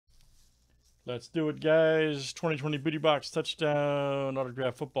Let's do it, guys. 2020 Booty Box Touchdown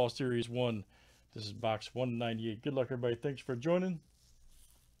Autograph Football Series 1. This is box 198. Good luck, everybody. Thanks for joining.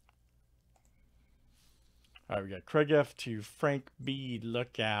 All right, we got Craig F. to Frank B.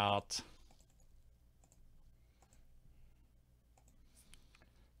 Look out.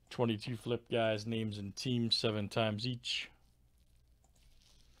 22 flip, guys. Names and teams 7 times each.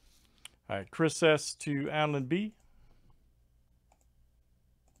 All right, Chris S. to Alan B.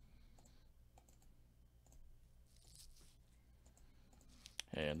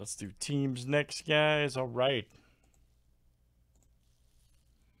 And let's do teams next, guys. All right.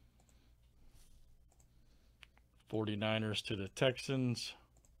 '49ers to the Texans.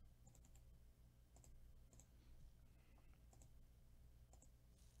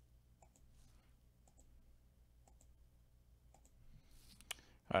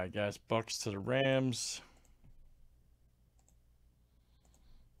 All right, guys. Bucks to the Rams.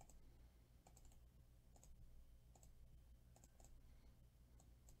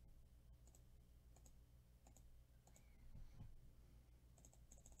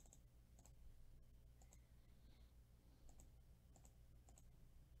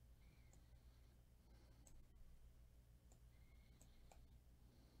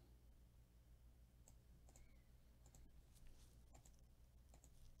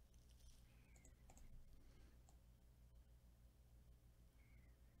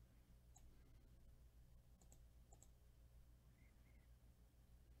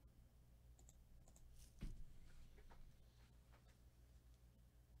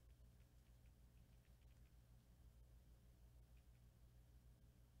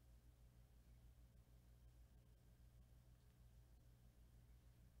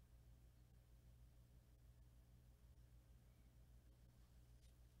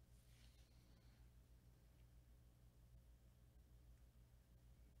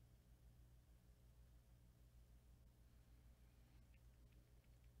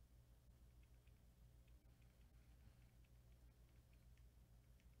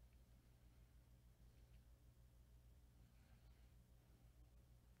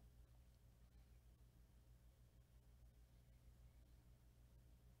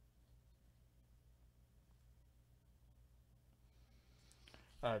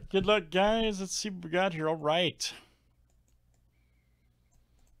 All right, good luck, guys. Let's see what we got here. All right.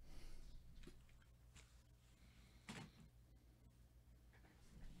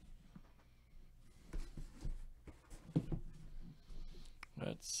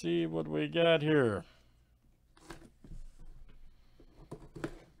 Let's see what we got here.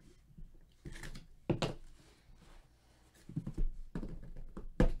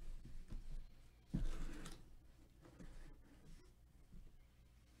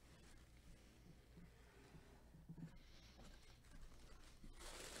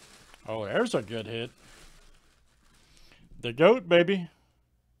 Oh, there's a good hit. The GOAT, baby.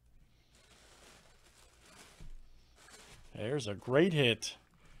 There's a great hit.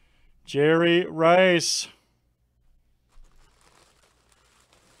 Jerry Rice.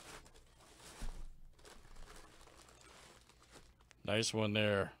 Nice one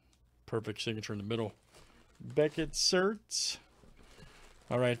there. Perfect signature in the middle. Beckett Certs.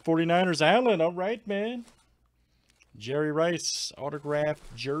 All right, 49ers. Allen. All right, man. Jerry Rice,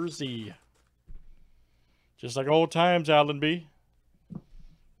 autographed jersey. Just like old times, Alan B.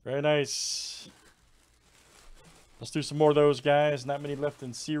 Very nice. Let's do some more of those, guys. Not many left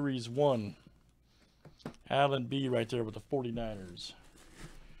in Series 1. Alan B right there with the 49ers.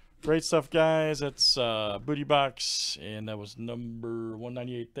 Great stuff, guys. That's Booty Box, and that was number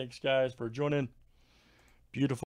 198. Thanks, guys, for joining. Beautiful.